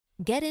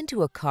Get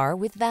into a car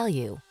with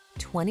value.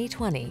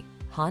 2020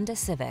 Honda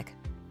Civic.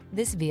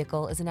 This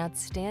vehicle is an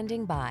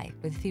outstanding buy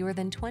with fewer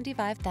than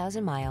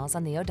 25,000 miles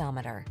on the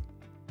odometer.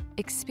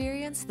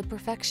 Experience the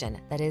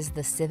perfection that is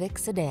the Civic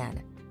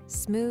sedan.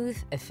 Smooth,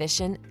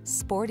 efficient,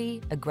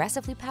 sporty,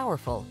 aggressively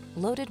powerful,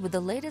 loaded with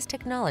the latest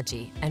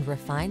technology and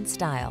refined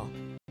style.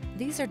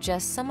 These are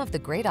just some of the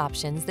great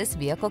options this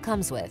vehicle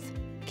comes with: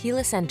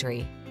 keyless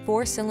entry,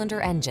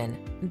 4-cylinder engine,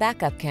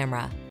 backup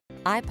camera,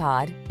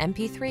 iPod,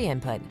 MP3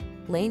 input,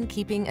 lane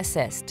keeping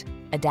assist,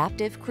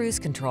 adaptive cruise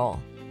control,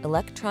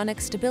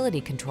 electronic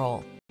stability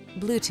control,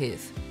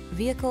 Bluetooth,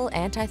 vehicle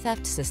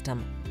anti-theft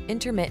system,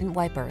 intermittent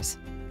wipers.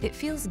 It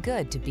feels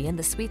good to be in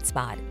the sweet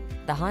spot.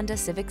 The Honda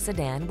Civic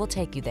sedan will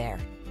take you there.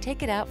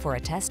 Take it out for a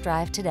test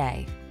drive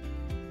today.